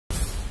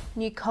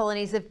New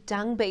colonies of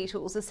dung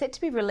beetles are set to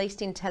be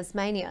released in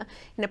Tasmania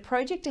in a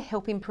project to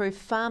help improve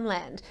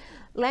farmland.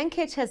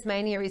 Landcare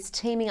Tasmania is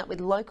teaming up with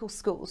local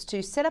schools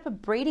to set up a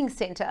breeding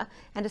centre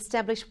and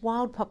establish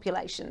wild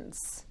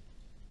populations.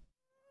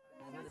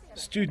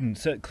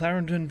 Students at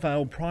Clarendon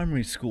Vale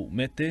Primary School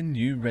met their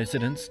new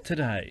residents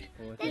today.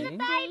 There's a baby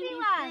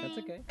one! That's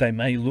okay. They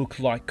may look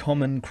like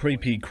common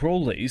creepy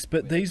crawlies,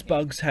 but these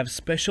bugs have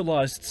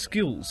specialised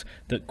skills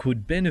that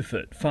could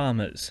benefit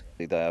farmers.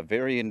 They are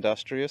very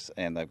industrious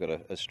and they've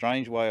got a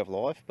strange way of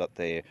life, but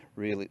they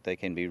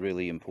can be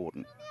really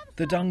important.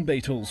 The dung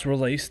beetles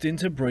released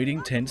into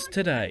breeding tents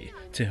today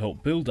to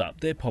help build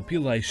up their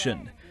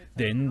population.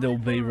 Then they'll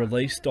be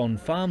released on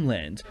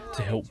farmland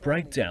to help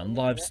break down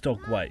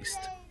livestock waste.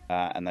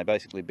 And they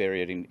basically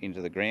bury it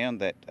into the ground.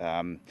 That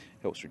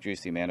helps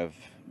reduce the amount of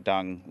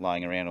dung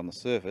laying around on the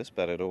surface,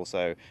 but it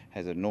also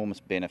has enormous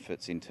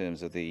benefits in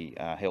terms of the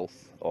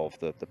health of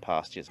the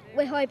pastures.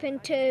 We're hoping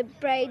to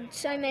breed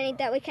so many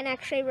that we can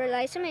actually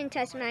release them in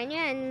Tasmania,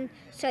 and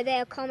so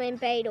they're a common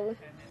beetle.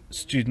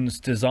 Students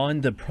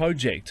designed the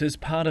project as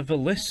part of a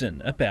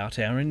lesson about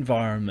our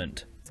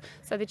environment.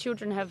 So the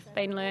children have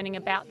been learning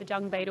about the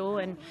dung beetle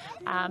and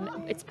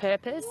its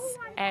purpose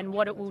and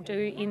what it will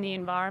do in the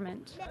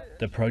environment.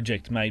 The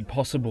project made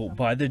possible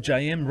by the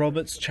J.M.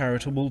 Roberts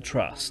Charitable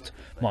Trust.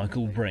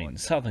 Michael Breen,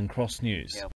 Southern Cross News.